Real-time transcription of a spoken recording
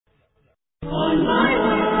You're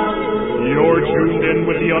tuned in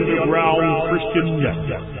with the Underground Christian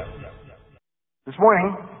Network. This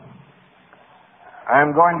morning, I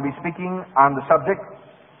am going to be speaking on the subject,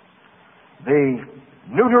 the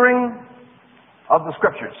neutering of the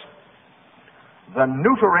Scriptures. The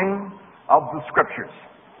neutering of the Scriptures.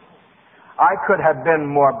 I could have been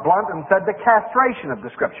more blunt and said the castration of the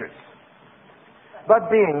Scriptures. But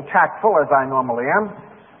being tactful, as I normally am,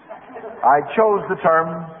 I chose the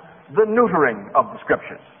term, the neutering of the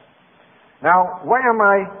Scriptures. Now, why am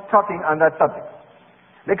I talking on that subject?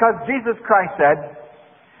 Because Jesus Christ said,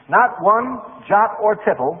 not one jot or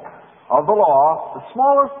tittle of the law, the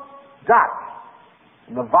smallest dot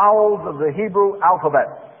in the vowels of the Hebrew alphabet,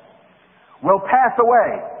 will pass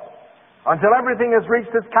away until everything has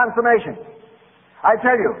reached its consummation. I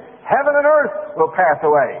tell you, heaven and earth will pass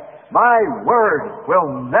away. My word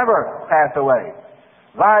will never pass away.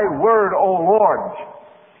 Thy word, O Lord,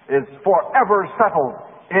 is forever settled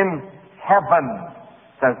in heaven,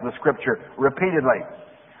 says the Scripture repeatedly.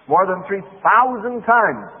 More than 3,000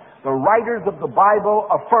 times the writers of the Bible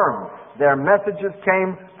affirm their messages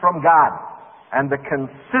came from God, and the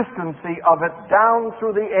consistency of it down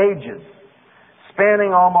through the ages,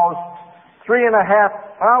 spanning almost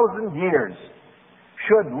 3,500 years,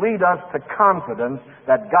 should lead us to confidence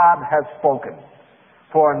that God has spoken.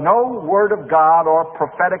 For no word of God or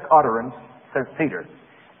prophetic utterance, says Peter,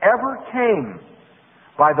 ever came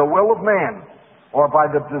by the will of man or by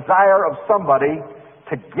the desire of somebody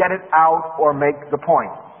to get it out or make the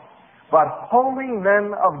point. But holy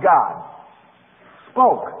men of God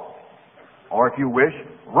spoke, or if you wish,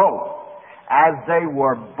 wrote, as they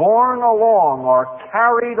were borne along or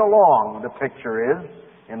carried along, the picture is,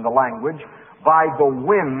 in the language, by the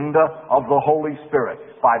wind of the Holy Spirit,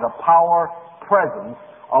 by the power, presence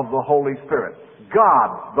of the Holy Spirit.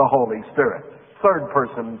 God, the Holy Spirit, third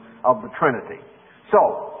person of the Trinity.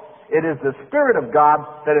 So, it is the Spirit of God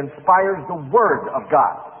that inspires the Word of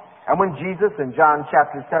God. And when Jesus in John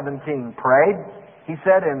chapter 17 prayed, he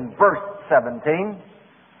said in verse 17,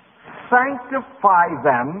 sanctify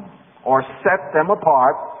them, or set them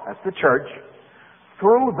apart, that's the church,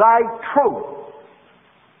 through thy truth.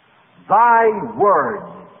 Thy word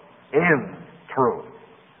is truth.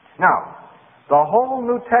 Now, the whole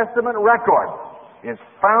New Testament record is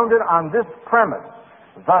founded on this premise.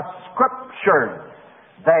 The Scriptures,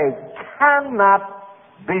 they cannot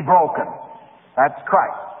be broken. That's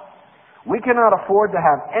Christ. We cannot afford to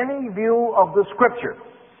have any view of the Scripture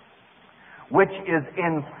which is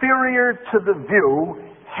inferior to the view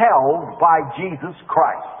held by Jesus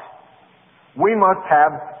Christ. We must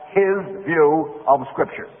have His view of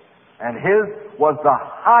Scripture. And His was the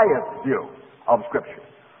highest view of Scripture.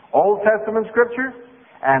 Old Testament Scripture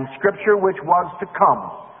and Scripture which was to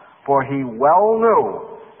come. For He well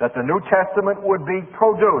knew that the New Testament would be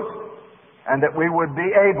produced and that we would be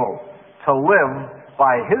able to live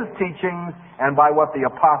by His teachings and by what the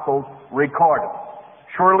apostles recorded.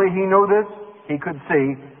 Surely He knew this. He could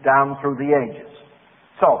see down through the ages.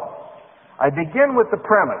 So, I begin with the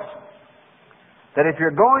premise that if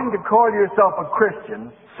you're going to call yourself a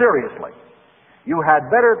Christian, seriously, you had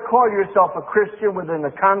better call yourself a Christian within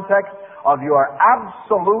the context of your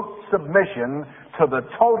absolute submission to the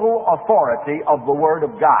total authority of the Word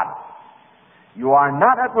of God. You are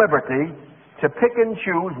not at liberty to pick and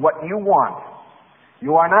choose what you want.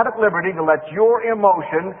 You are not at liberty to let your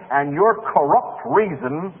emotion and your corrupt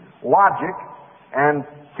reason, logic, and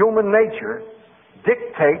human nature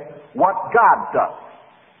dictate what God does.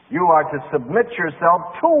 You are to submit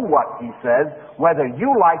yourself to what He says, whether you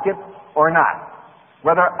like it or not.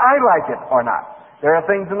 Whether I like it or not. There are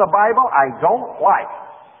things in the Bible I don't like.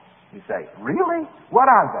 You say, really? What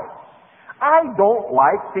are they? I don't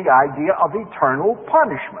like the idea of eternal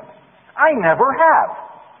punishment. I never have.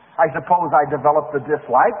 I suppose I developed the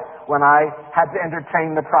dislike when I had to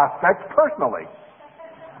entertain the prospect personally.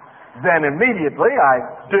 Then immediately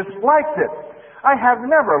I disliked it. I have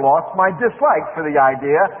never lost my dislike for the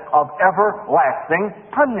idea of everlasting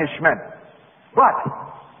punishment. But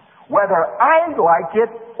whether I like it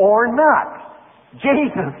or not,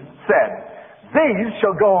 Jesus said, these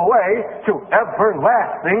shall go away to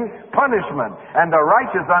everlasting punishment, and the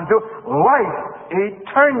righteous unto life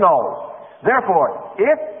eternal. Therefore,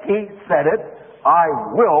 if He said it, I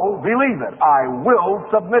will believe it. I will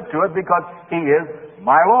submit to it because He is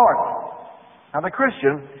my Lord. Now the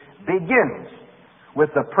Christian begins with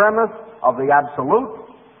the premise of the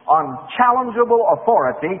absolute, unchallengeable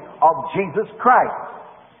authority of Jesus Christ.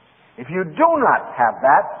 If you do not have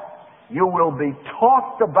that, you will be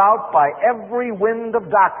tossed about by every wind of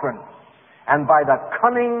doctrine and by the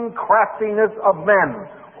cunning craftiness of men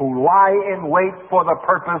who lie in wait for the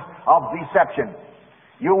purpose of deception.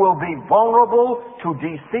 You will be vulnerable to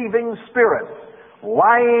deceiving spirits,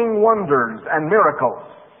 lying wonders and miracles.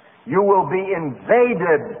 You will be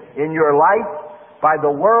invaded in your life by the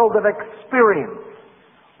world of experience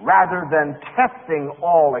rather than testing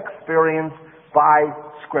all experience by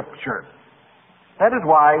Scripture. That is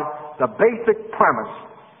why the basic premise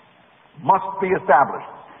must be established.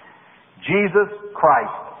 Jesus Christ,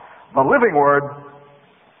 the living Word,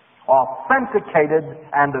 authenticated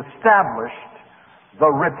and established the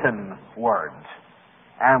written Word.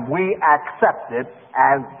 And we accept it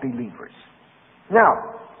as believers.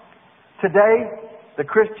 Now, today, the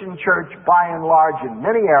Christian church, by and large, in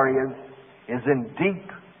many areas, is in deep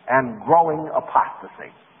and growing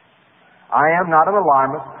apostasy. I am not an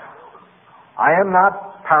alarmist. I am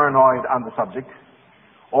not paranoid on the subject.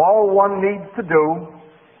 All one needs to do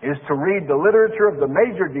is to read the literature of the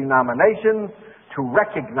major denominations to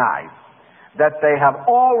recognize that they have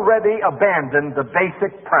already abandoned the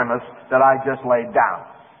basic premise that I just laid down.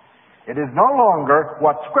 It is no longer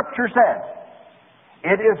what Scripture says.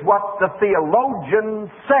 It is what the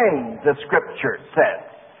theologians say the Scripture says.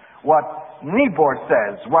 What Niebuhr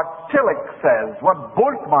says, what Tillich says, what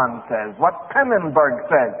Bultmann says, what Pannenberg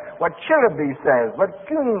says, what Chireby says, what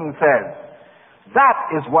Kuhn says. That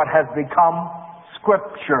is what has become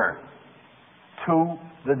Scripture to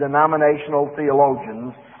the denominational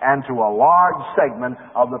theologians and to a large segment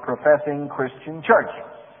of the professing Christian church.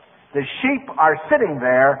 The sheep are sitting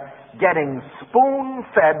there getting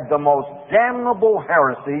spoon-fed the most damnable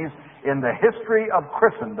heresies in the history of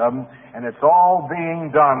Christendom, and it's all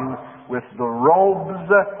being done with the robes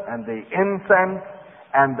and the incense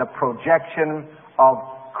and the projection of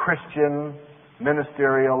Christian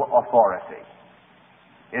ministerial authority.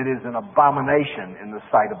 It is an abomination in the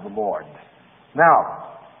sight of the Lord.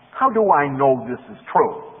 Now, how do I know this is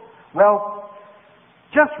true? Well,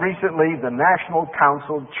 just recently the National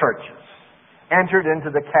Council of Churches entered into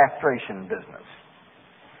the castration business.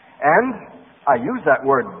 And I use that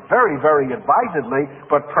word very, very advisedly,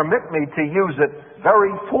 but permit me to use it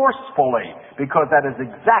very forcefully, because that is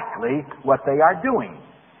exactly what they are doing.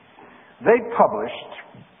 They published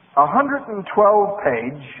a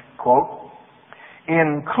 112-page, quote,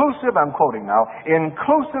 inclusive, I'm quoting now,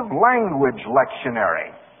 inclusive language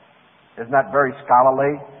lectionary. Isn't that very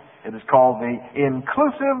scholarly? It is called the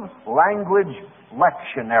Inclusive Language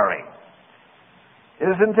Lectionary. It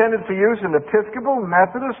is intended for use in Episcopal,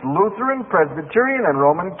 Methodist, Lutheran, Presbyterian, and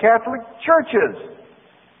Roman Catholic churches.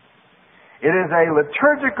 It is a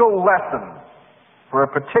liturgical lesson for a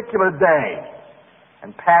particular day,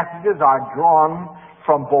 and passages are drawn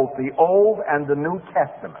from both the Old and the New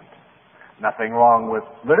Testament. Nothing wrong with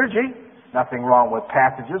liturgy, nothing wrong with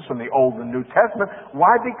passages from the Old and New Testament.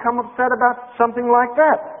 Why become upset about something like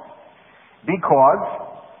that?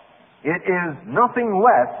 Because it is nothing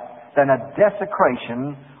less than a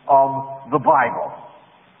desecration of the Bible.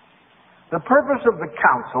 The purpose of the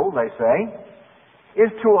council, they say, is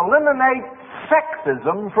to eliminate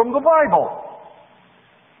sexism from the Bible.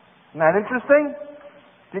 Isn't that interesting?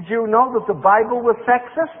 Did you know that the Bible was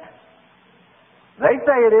sexist? They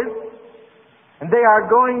say it is. And they are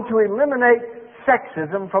going to eliminate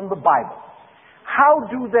sexism from the Bible. How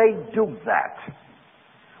do they do that?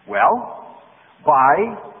 Well, by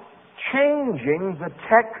changing the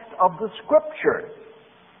text of the Scripture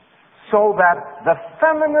so that the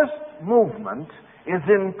feminist movement is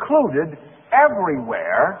included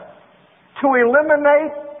everywhere to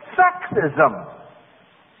eliminate sexism.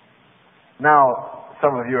 Now,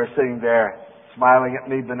 some of you are sitting there smiling at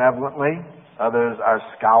me benevolently, others are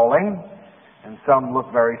scowling, and some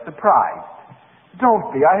look very surprised.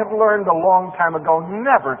 Don't be. I have learned a long time ago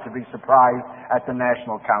never to be surprised at the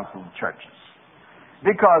National Council of Churches,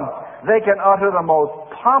 because they can utter the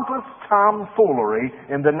most pompous tomfoolery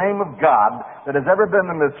in the name of God that has ever been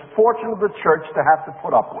the misfortune of the church to have to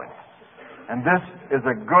put up with. And this is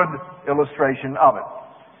a good illustration of it.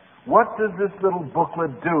 What does this little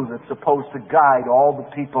booklet do that's supposed to guide all the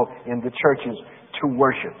people in the churches to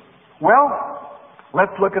worship? Well,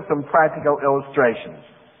 let's look at some practical illustrations.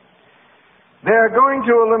 They're going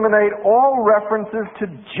to eliminate all references to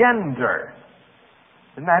gender.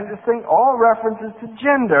 Isn't that interesting? All references to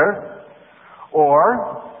gender,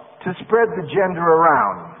 or to spread the gender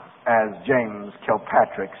around, as James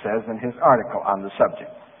Kilpatrick says in his article on the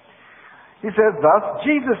subject. He says thus,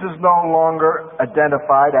 Jesus is no longer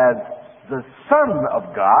identified as the Son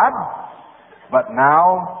of God, but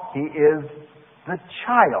now he is the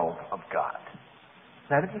child of God. Is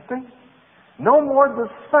that interesting? No more the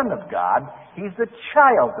Son of God, he's the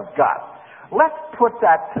child of God. Let's put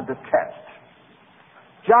that to the test.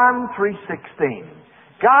 John 3:16.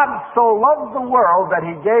 God so loved the world that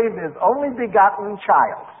he gave his only begotten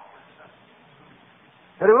child,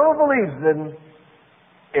 that whoever believes in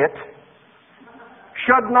it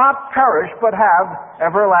should not perish but have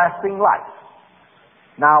everlasting life.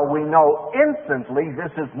 Now we know instantly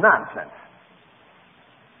this is nonsense.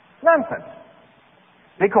 Nonsense.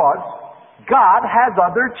 Because God has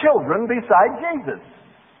other children besides Jesus.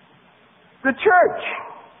 The church,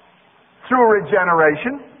 through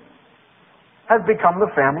regeneration, has become the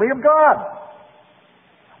family of God.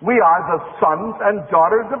 We are the sons and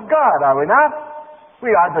daughters of God, are we not? We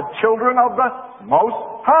are the children of the Most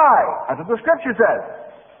High. That's what the Scripture says.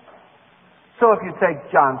 So if you take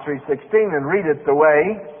John 3:16 and read it the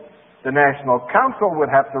way the National Council would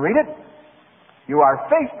have to read it, you are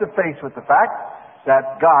face to face with the fact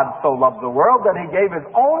that God so loved the world that he gave his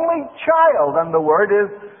only child, and the word is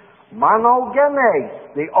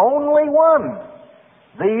monogenes, the only one,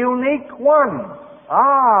 the unique one.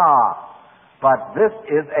 But this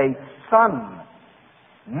is a son.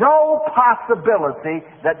 No possibility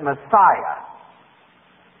that Messiah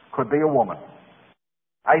could be a woman.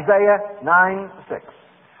 Isaiah 9:6.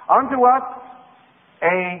 Unto us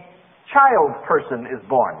a child person is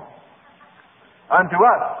born. Unto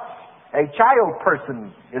us a child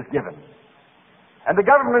person is given. And the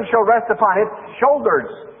government shall rest upon its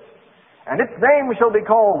shoulders. And its name shall be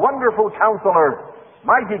called Wonderful Counselor,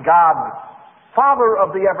 Mighty God, Father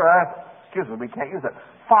of the Everlasting. Excuse me, we can't use it.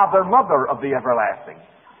 Father, Mother of the Everlasting.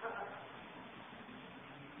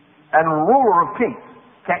 And Ruler of Peace.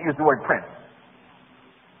 Can't use the word Prince.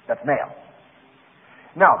 That's male.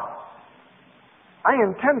 Now, I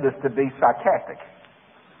intend this to be sarcastic.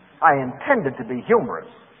 I intend it to be humorous.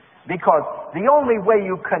 Because the only way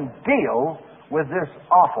you can deal with this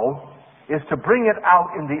offal is to bring it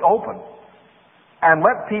out in the open and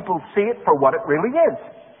let people see it for what it really is.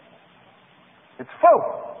 It's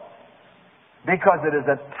filth. Because it is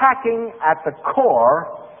attacking at the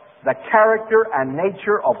core the character and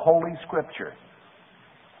nature of Holy Scripture.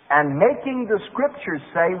 And making the Scripture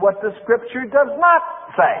say what the Scripture does not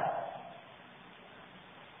say.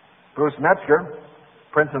 Bruce Metzger,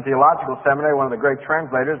 Princeton Theological Seminary, one of the great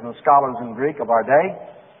translators and scholars in Greek of our day,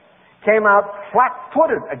 came out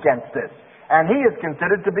flat-footed against this. And he is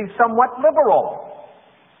considered to be somewhat liberal.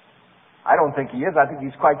 I don't think he is. I think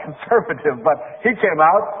he's quite conservative. But he came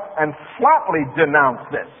out and flatly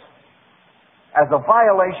denounced this as a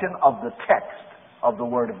violation of the text of the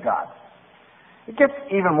Word of God. It gets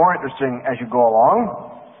even more interesting as you go along.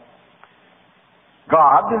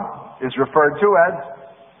 God is referred to as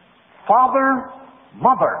Father,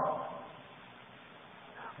 Mother.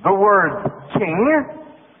 The word king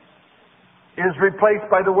is replaced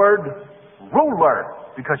by the word ruler,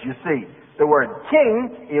 because you see, the word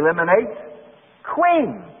king eliminates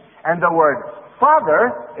queen, and the word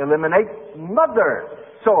father eliminates mother.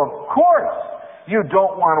 So of course you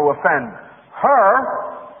don't want to offend her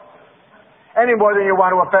any more than you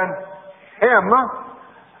want to offend him.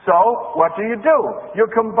 So what do? You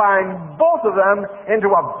combine both of them into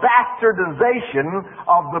a bastardization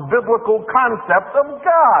of the biblical concept of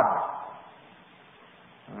God.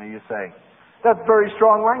 And you say, that's very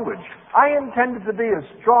strong language. I intend it to be as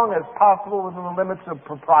strong as possible within the limits of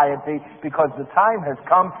propriety, because the time has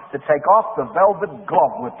come to take off the velvet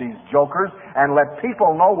glove with these jokers and let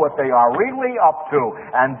people know what they are really up to.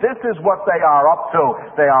 And this is what they are up to.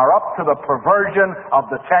 They are up to the perversion of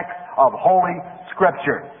the text of Holy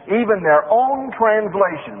Scripture. Even their own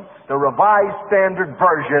translation, the Revised Standard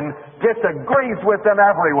Version, disagrees with them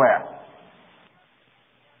everywhere.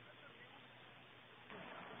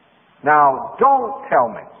 Now, don't tell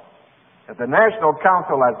me that the National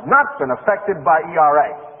Council has not been affected by ERA.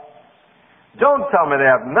 Don't tell me they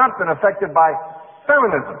have not been affected by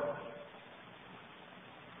feminism.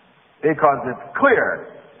 Because it's clear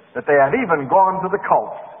that they have even gone to the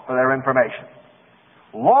cults for their information.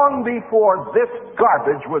 Long before this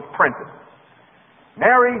garbage was printed,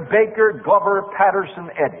 Mary Baker Glover Patterson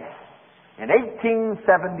Eddy, in 1875,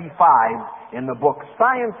 in the book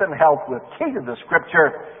Science and Health with Key to the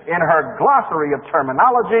Scripture, in her glossary of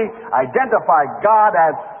terminology, identified God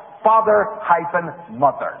as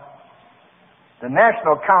Father-Mother. The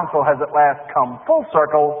National Council has at last come full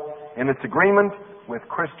circle in its agreement with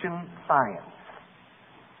Christian Science,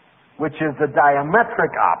 which is the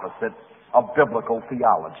diametric opposite of biblical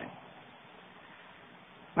theology.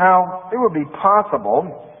 Now, it would be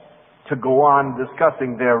possible to go on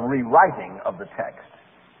discussing their rewriting of the text.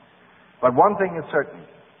 But one thing is certain.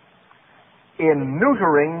 In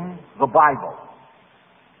neutering the Bible,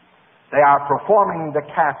 they are performing the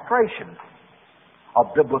castration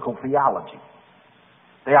of biblical theology.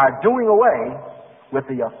 They are doing away with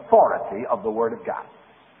the authority of the Word of God.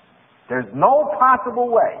 There's no possible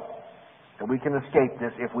way that we can escape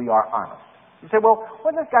this if we are honest. You say, well,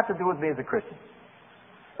 what has this got to do with me as a Christian?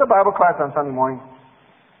 The Bible class on Sunday morning.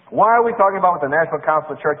 Why are we talking about what the National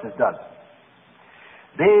Council of Churches does?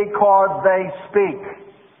 Because they speak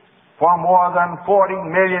for more than 40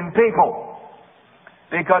 million people.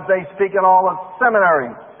 Because they speak in all the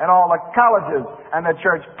seminaries and all the colleges and the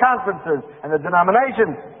church conferences and the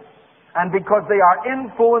denominations. And because they are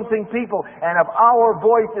influencing people. And if our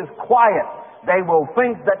voice is quiet, they will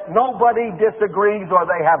think that nobody disagrees or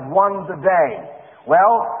they have won the day.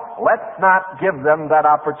 Well, let's not give them that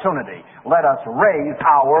opportunity. Let us raise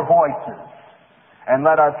our voices. And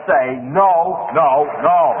let us say, no, no,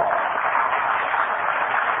 no.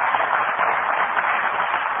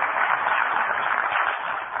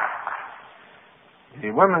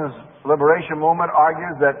 The women's liberation movement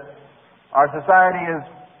argues that our society is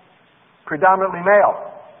predominantly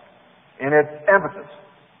male in its emphasis.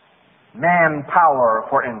 Manpower,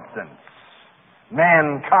 for instance.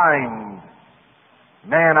 Mankind.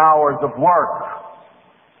 Man hours of work.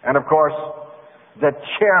 And of course, the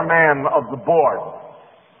chairman of the board.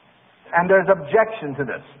 And there's objection to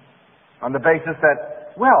this on the basis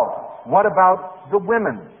that, well, what about the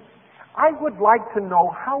women? I would like to know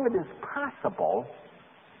how it is possible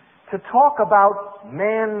to talk about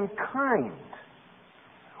mankind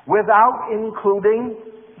without including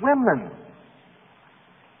women.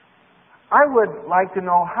 I would like to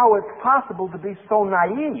know how it's possible to be so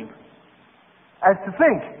naive as to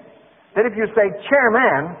think that if you say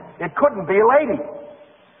chairman, it couldn't be a lady,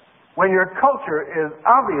 when your culture is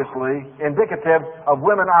obviously indicative of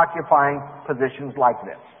women occupying positions like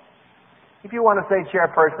this. If you want to say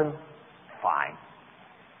chairperson, fine.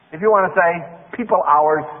 If you want to say people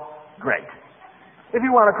hours, great. If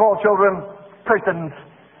you want to call children persons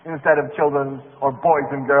instead of children or boys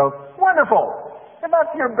and girls, wonderful. If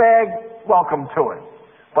that's your bag, welcome to it.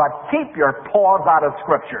 But keep your paws out of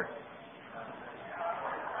Scripture.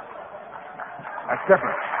 That's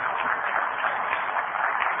different.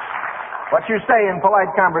 What you say in polite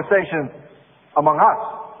conversation among us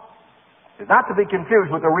is not to be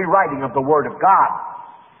confused with the rewriting of the Word of God,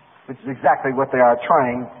 which is exactly what they are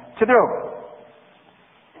trying to do.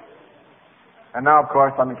 And now, of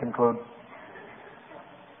course, let me conclude.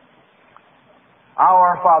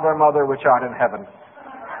 Our Father, Mother, which art in heaven.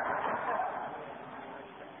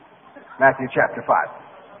 Matthew chapter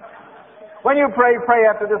 5. When you pray, pray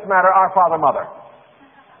after this matter, Our Father, Mother.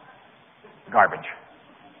 Garbage.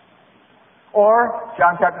 Or,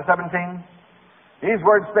 John chapter 17, these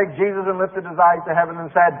words spake Jesus and lifted his eyes to heaven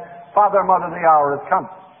and said, Father, Mother, the hour is come.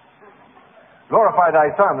 Glorify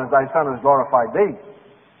thy Son as thy Son has glorified thee.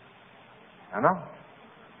 I know.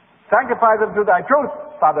 Sanctify them through thy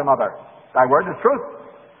truth, Father, Mother. Thy word is truth.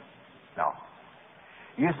 No.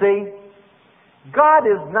 You see, God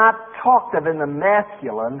is not talked of in the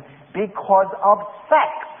masculine because of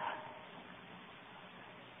sex.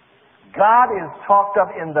 God is talked of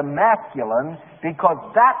in the masculine because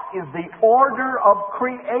that is the order of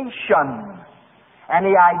creation. And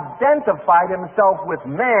he identified himself with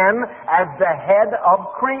man as the head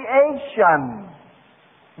of creation.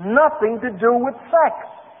 Nothing to do with sex.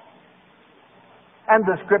 And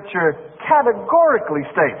the Scripture categorically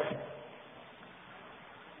states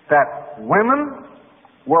that women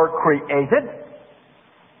were created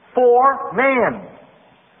for man,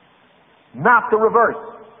 not the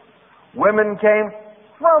reverse. Women came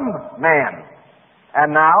from man.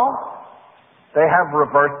 And now they have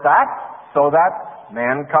reversed that so that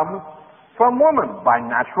man comes from woman by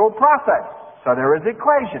natural process. So there is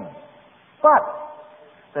equation. But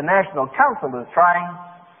the National Council is trying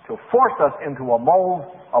to force us into a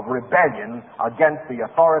mold of rebellion against the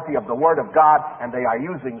authority of the Word of God, and they are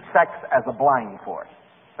using sex as a blind force.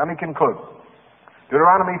 Let me conclude.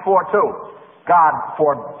 Deuteronomy 4:2. God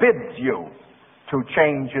forbids you to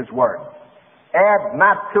change His Word. Add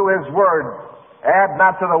not to His Word. Add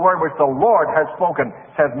not to the Word which the Lord has spoken,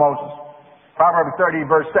 says Moses. Proverbs 30,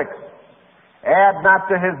 verse 6. Add not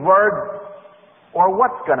to His Word, or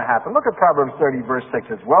what's going to happen? Look at Proverbs 30, verse 6.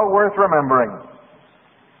 It's well worth remembering.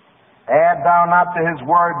 Add thou not to His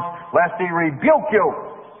words, lest He rebuke you,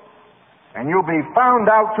 and you'll be found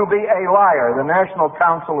out to be a liar. The National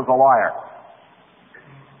Council is a liar.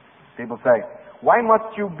 People say, why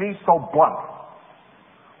must you be so blunt?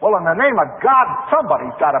 Well, in the name of God,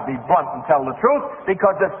 somebody's got to be blunt and tell the truth,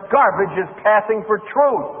 because this garbage is passing for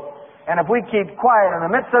truth. And if we keep quiet in the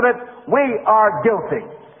midst of it, we are guilty.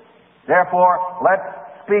 Therefore, let's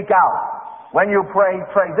speak out. When you pray,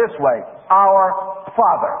 pray this way: Our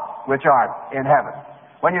Father, which art in heaven.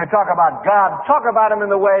 When you talk about God, talk about Him in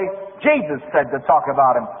the way Jesus said to talk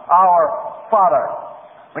about Him, our Father.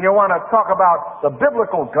 When you want to talk about the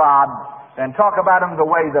biblical God, then talk about Him the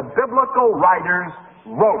way the biblical writers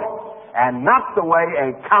wrote it, and not the way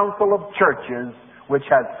a council of churches which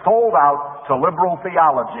has sold out to liberal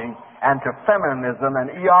theology and to feminism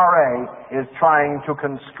and ERA is trying to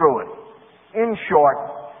construe it. In short,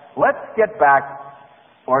 let's get back,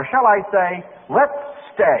 or shall I say, let's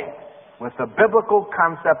stay with the biblical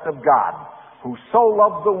concept of God, who so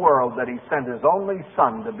loved the world that He sent His only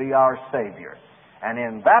Son to be our Savior. And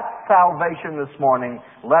in that salvation this morning,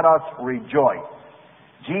 let us rejoice.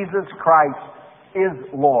 Jesus Christ is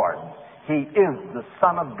Lord. He is the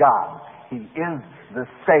Son of God. He is the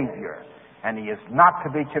Savior. And He is not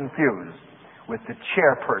to be confused with the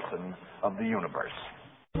chairperson of the universe.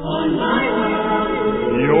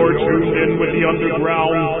 You're tuned in with the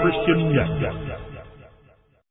Underground Christian Network.